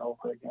over and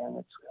over again,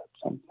 it's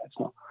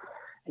not,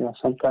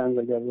 sometimes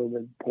I get a little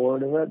bit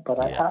bored of it, but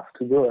I have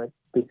to do it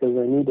because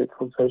I need it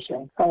for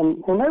fishing.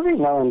 And every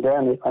now and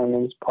then, if I'm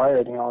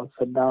inspired, I'll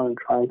sit down and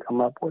try and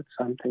come up with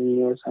something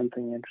new or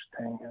something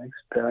interesting and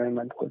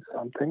experiment with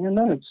something, and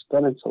then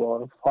it's a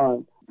lot of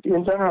fun.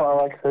 In general, I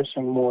like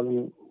fishing more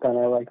than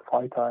I like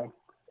fly tying.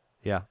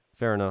 Yeah,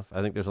 fair enough.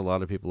 I think there's a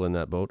lot of people in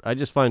that boat. I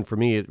just find for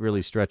me it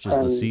really stretches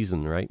the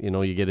season, right?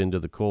 You get into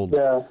the cold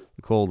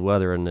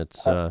weather, and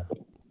it's time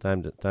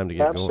to get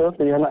going.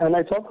 Absolutely, and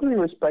I totally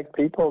respect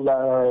people that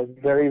are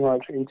very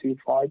much into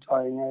fly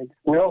tying.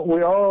 We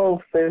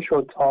all fish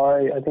or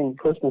tie, I think,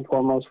 first and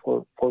foremost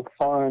for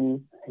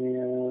fun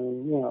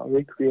and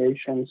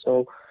recreation.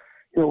 So.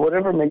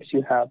 Whatever makes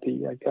you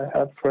happy. I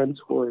have friends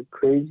who are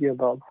crazy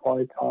about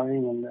fly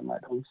tying, and then I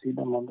don't see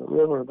them on the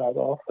river that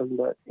often.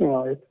 But,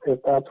 if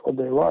that's what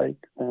they like,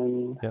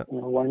 then,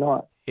 why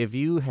not? If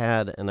you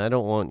had, and I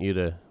don't want you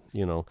to,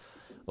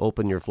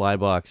 open your fly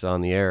box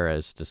on the air,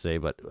 as to say.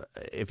 But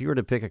if you were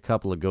to pick a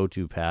couple of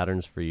go-to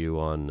patterns for you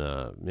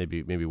on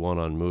maybe one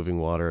on moving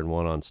water and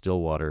one on still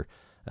water,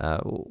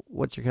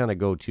 what's your kind of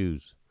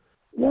go-tos?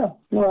 Yeah,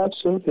 no,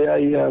 absolutely.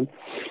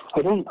 I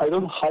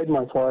don't hide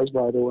my flies,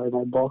 by the way.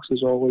 My box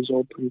is always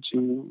open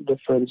to the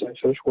friends I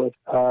fish with,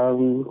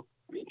 to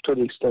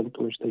the extent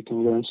to which they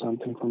can learn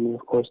something from me,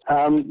 of course.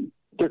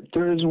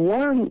 There is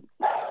one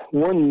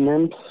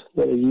nymph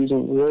that I use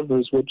in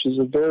rivers, which is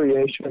a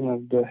variation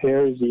of the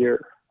hare's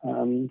ear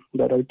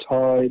that I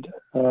tied.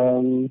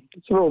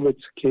 It's a little bit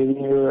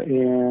skinnier,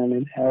 and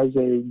it has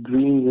a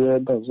green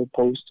rib as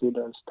opposed to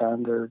the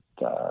standard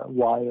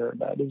wire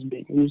that is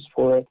being used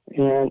for it.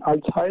 And I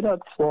tie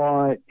that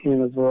fly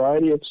in a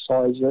variety of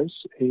sizes,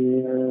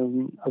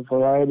 in a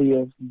variety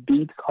of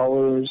bead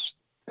colors,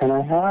 and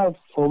I have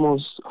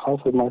almost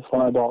half of my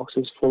fly box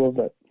is full of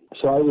it.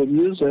 So I would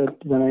use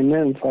it when I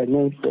nymph. I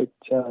nymph with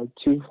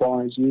 2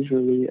 flies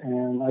usually,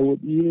 and I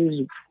would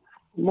use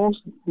more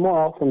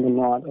often than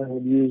not, I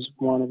would use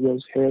one of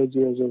those hare's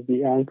ears of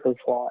the anchor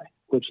fly,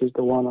 which is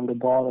the one on the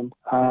bottom.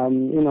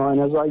 And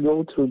as I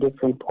go through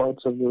different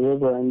parts of the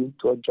river, I need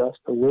to adjust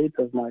the weight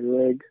of my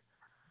rig.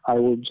 I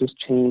would just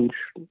change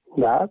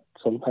that,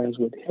 sometimes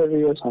with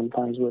heavier,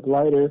 sometimes with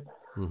lighter.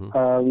 Mm-hmm.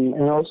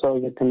 And also,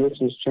 the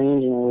conditions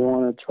change, and I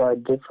want to try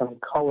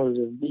different colors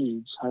of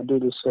beads. I do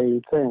the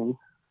same thing,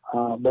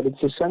 but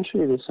it's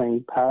essentially the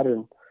same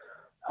pattern.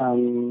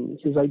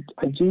 Because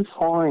I do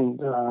find,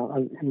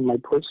 in my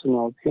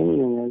personal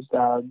opinion, is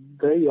that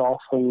very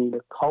often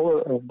the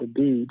color of the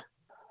bead,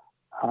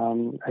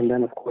 and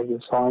then of course the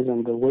size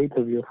and the weight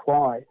of your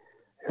fly,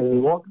 is a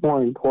lot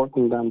more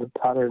important than the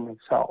pattern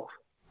itself.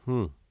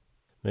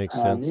 Makes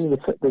sense.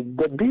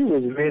 The bead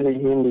is really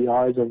in the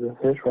eyes of the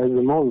fish, right?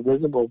 The most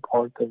visible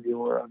part of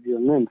your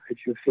nymph.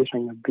 If you're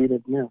fishing a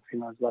beaded nymph,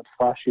 it's that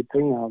flashy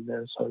thing out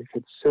there. So if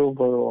it's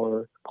silver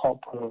or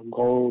copper or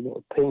gold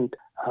or pink,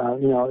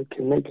 it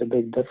can make a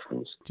big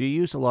difference. Do you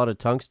use a lot of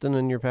tungsten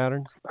in your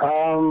patterns?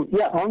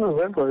 Yeah, on the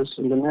rivers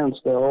and the nymphs,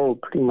 they're all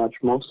pretty much,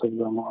 most of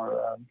them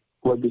are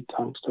would be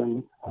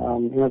tungsten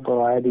in a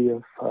variety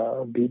of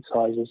bead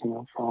sizes,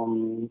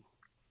 from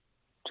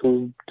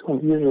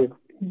usually.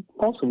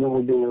 Most of them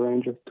will be in the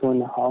range of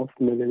 2.5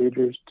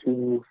 milliliters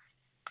to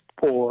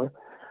 4.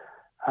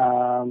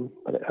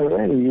 But I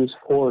rarely use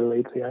 4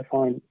 lately. I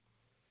find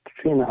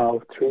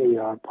 3.5, 3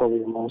 are probably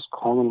the most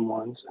common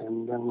ones.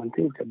 And then when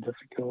things get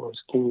difficult or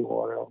skinny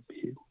water, I'll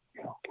be,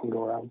 can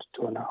go around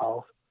to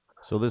 2.5.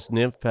 So this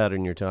nymph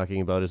pattern you're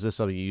talking about, is this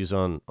something you use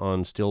on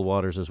still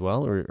waters as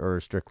well, or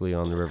strictly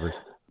on the rivers?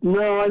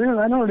 No, I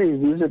don't really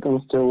use it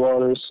on still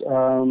waters.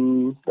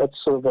 That's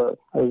sort of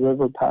a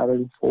river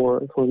pattern for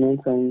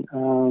nymphing.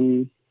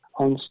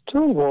 On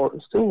still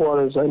waters,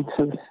 I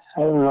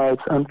don't know.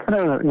 I'm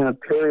kind of in a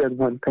period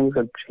when things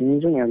are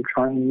changing and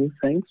trying new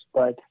things.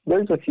 But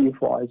there's a few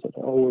flies that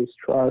I always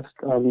trust.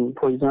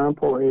 For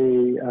example,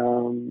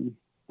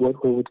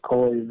 what we would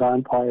call a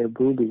vampire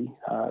booby,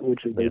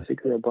 which is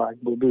basically a black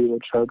booby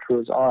with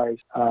chartreuse eyes,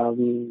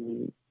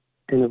 in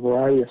a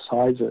variety of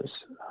sizes.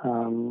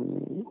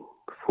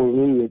 For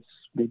me,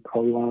 it's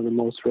probably one of the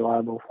most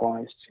reliable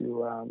flies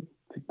to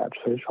catch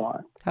fish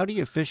on. How do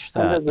you fish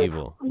that,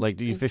 Evil? Like,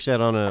 do you fish that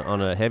on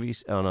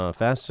a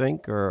fast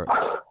sink, or?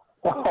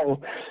 Oh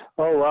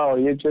wow!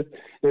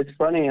 It's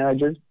funny. I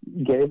just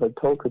gave a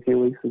talk a few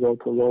weeks ago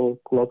to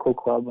a local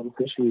club on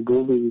fishing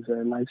boobies,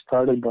 and I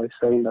started by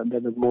saying that they're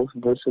the most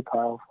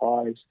versatile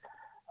flies.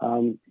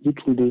 You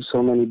can do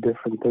so many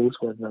different things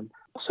with them.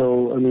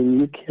 So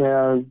you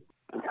can.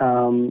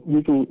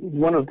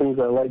 One of the things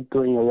I like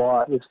doing a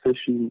lot is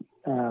fishing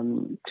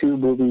 2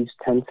 boobies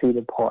 10 feet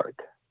apart.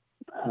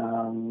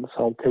 So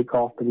I'll take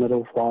off the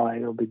middle fly.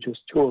 It'll be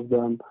just 2 of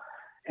them.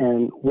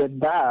 And with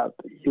that,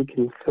 you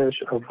can fish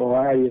a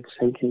variety of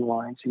sinking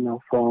lines,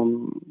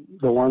 from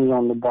the ones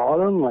on the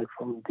bottom, like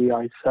from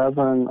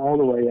DI7, all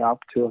the way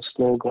up to a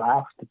slow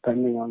glass,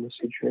 depending on the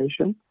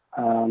situation,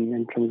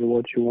 in terms of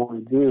what you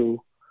want to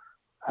do.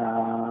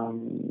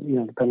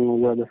 Depending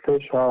on where the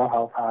fish are,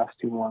 how fast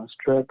you want to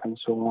strip, and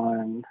so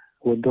on.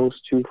 With those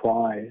 2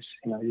 flies,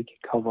 you can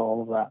cover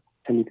all of that.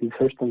 And you can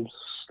fish them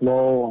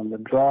slow on the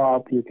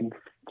drop, you can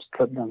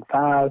strip them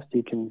fast,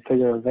 you can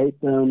figure weight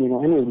them,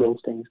 any of those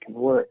things can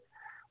work.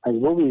 Like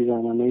boobies are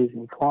an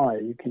amazing fly.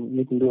 You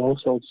can do all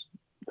sorts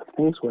of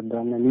things with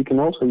them, and you can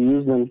also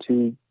use them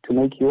to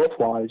make your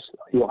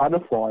other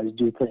flies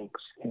do things,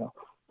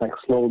 like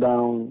slow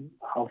down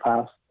how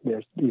fast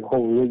your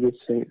whole rig is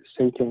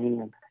sinking.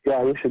 And yeah,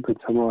 I wish I could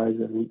summarize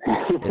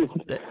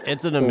it.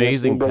 It's an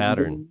amazing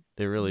pattern.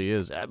 It really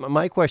is.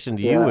 My question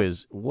to you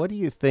is, what do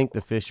you think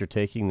the fish are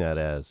taking that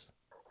as?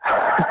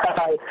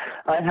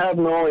 I have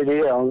no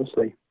idea,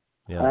 honestly.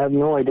 Yeah. I have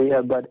no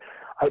idea, but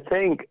I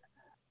think,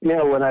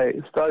 when I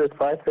started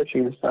fly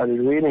fishing and started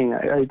reading,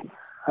 I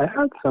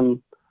had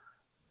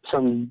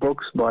some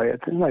books by, I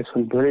think, like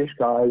some British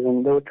guys,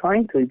 and they were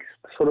trying to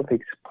sort of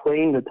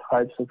explain the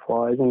types of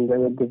flies, and they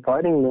were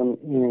dividing them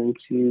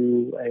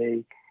into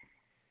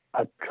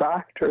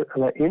attractor,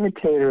 like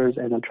imitators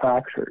and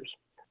attractors.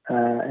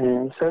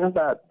 And instead of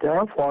that, there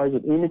are flies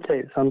that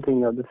imitate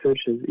something that the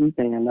fish is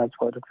eating, and that's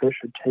why the fish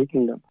are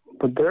taking them.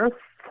 But there are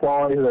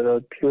flies that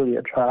are purely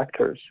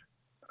attractors.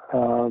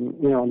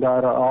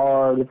 That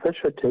are the fish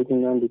are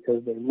taking them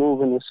because they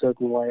move in a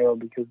certain way or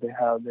because they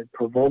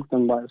provoke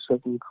them by a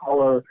certain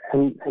color,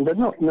 and they're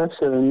not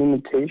necessarily an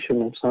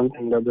imitation of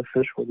something that the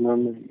fish would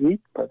normally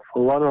eat, but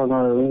for one or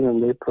another reason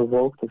they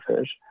provoke the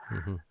fish.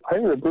 Mm-hmm. I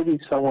think the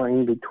booby's somewhere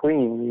in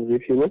between.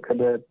 If you look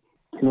at it,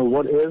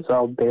 what is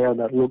out there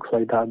that looks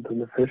like that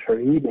the fish are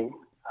eating?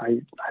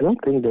 I don't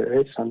think there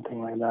is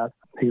something like that,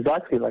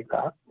 exactly like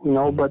that,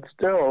 but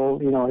still,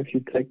 if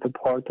you take the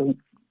part of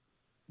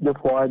the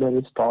fly that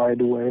is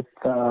tied with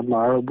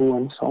marabou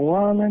and so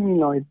on,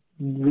 and it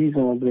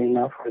reasonably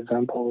enough, for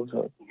example, is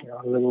a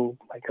little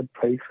like a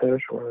prey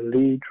fish or a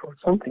leech or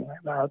something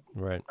like that,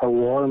 right? A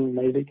worm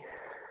maybe.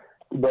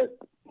 But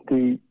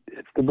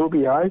it's the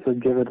booby eyes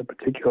that give it a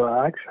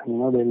particular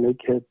action. They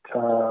make it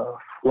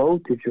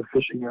float if you're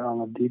fishing it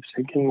on a deep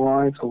sinking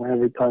line. So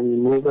every time you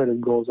move it, it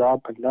goes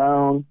up and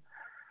down.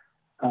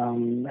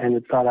 And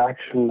it's that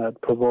action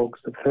that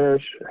provokes the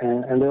fish.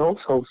 And they're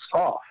also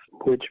soft,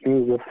 which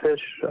means the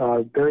fish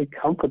are very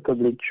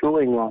comfortably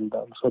chewing on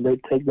them. So they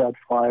take that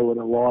fly with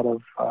a lot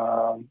of,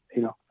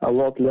 a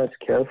lot less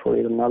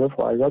carefully than other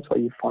flies. That's why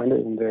you find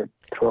it in their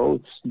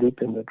throats,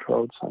 deep in their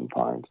throats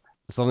sometimes.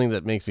 Something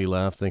that makes me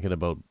laugh thinking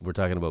about, we're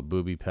talking about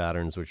booby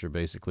patterns, which are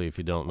basically, if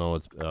you don't know,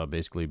 it's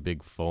basically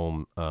big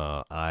foam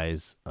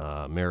eyes,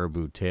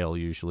 marabou tail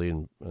usually,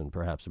 and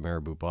perhaps a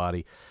marabou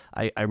body.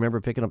 I remember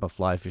picking up a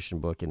fly fishing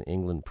book in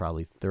England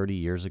probably 30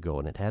 years ago,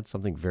 and it had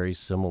something very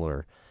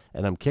similar.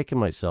 And I'm kicking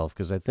myself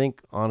because I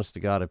think, honest to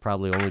God, I've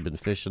probably only been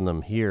fishing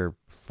them here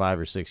 5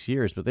 or 6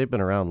 years, but they've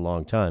been around a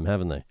long time,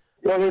 haven't they?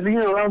 Yeah, they've been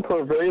around for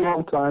a very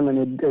long time,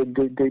 and they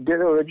did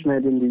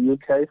originate in the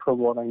UK, from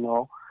what I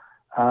know.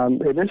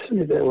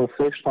 Initially, they were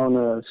fished on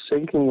a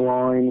sinking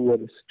line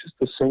with just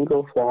a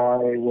single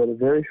fly with a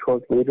very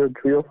short leader,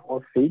 3 or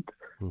 4 feet,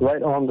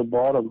 right on the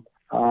bottom.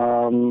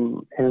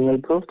 And they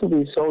proved to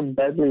be so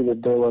deadly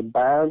that they were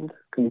banned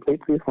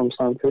completely from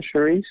some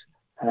fisheries.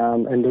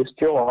 And they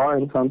still are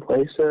in some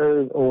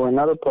places, or in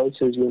other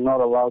places you're not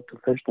allowed to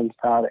fish them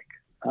static.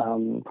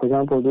 For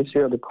example, this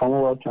year the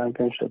Commonwealth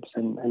Championships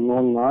in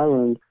Northern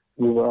Ireland,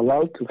 we were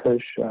allowed to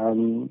fish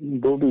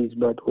boobies,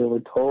 but we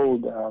were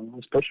told,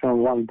 especially on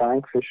one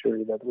bank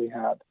fishery that we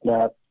had,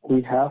 that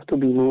we have to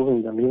be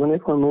moving them, even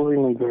if we're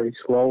moving them very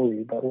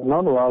slowly, but we're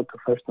not allowed to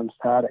fish them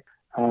static.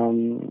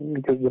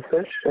 Because the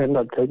fish end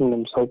up taking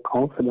them so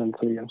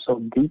confidently and so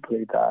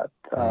deeply that,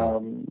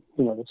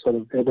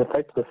 it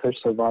affects the fish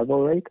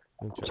survival rate.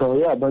 So,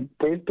 yeah, but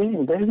they've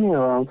been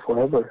around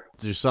forever.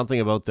 There's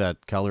something about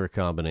that color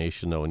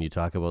combination, though, when you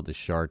talk about the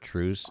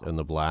chartreuse and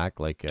the black.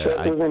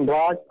 Chartreuse and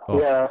black,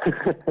 yeah.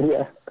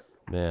 Yeah.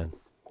 Man,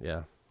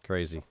 yeah,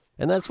 crazy.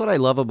 And that's what I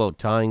love about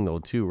tying, though,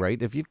 too,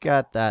 right? If you've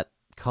got that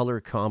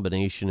color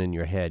combination in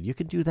your head, you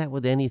can do that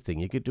with anything.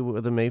 You could do it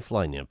with a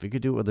mayfly nymph. You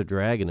could do it with a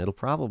dragon. It'll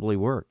probably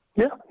work.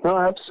 Yeah, no,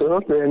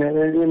 absolutely. And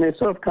it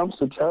sort of comes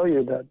to tell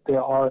you that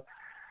there are,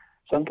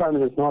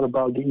 sometimes it's not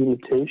about the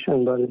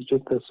imitation, but it's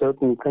just the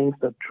certain things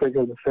that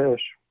trigger the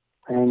fish.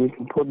 And you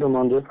can put them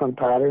on different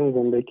patterns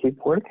and they keep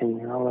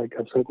working, like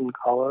a certain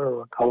color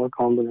or a color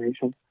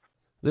combination.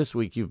 This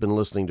week you've been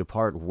listening to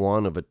part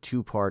 1 of a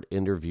 2-part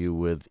interview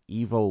with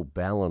Ivo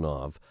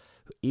Balanov.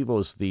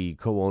 Ivo's the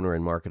co-owner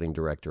and marketing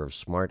director of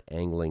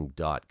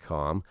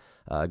smartangling.com.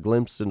 A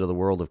glimpse into the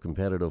world of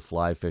competitive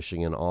fly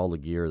fishing and all the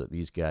gear that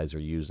these guys are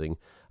using.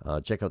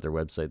 Check out their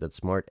website. That's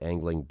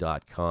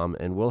smartangling.com.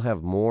 And we'll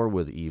have more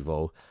with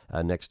Ivo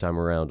next time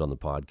around on the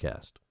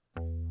podcast.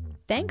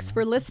 Thanks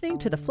for listening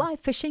to the Fly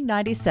Fishing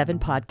 97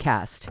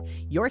 podcast.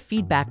 Your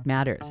feedback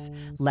matters.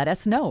 Let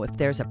us know if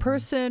there's a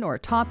person or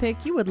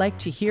topic you would like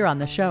to hear on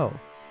the show.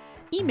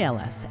 Email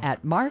us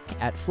at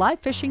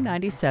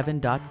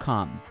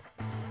mark@flyfishing97.com.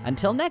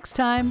 Until next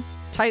time,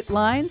 tight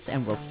lines,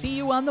 and we'll see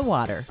you on the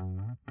water.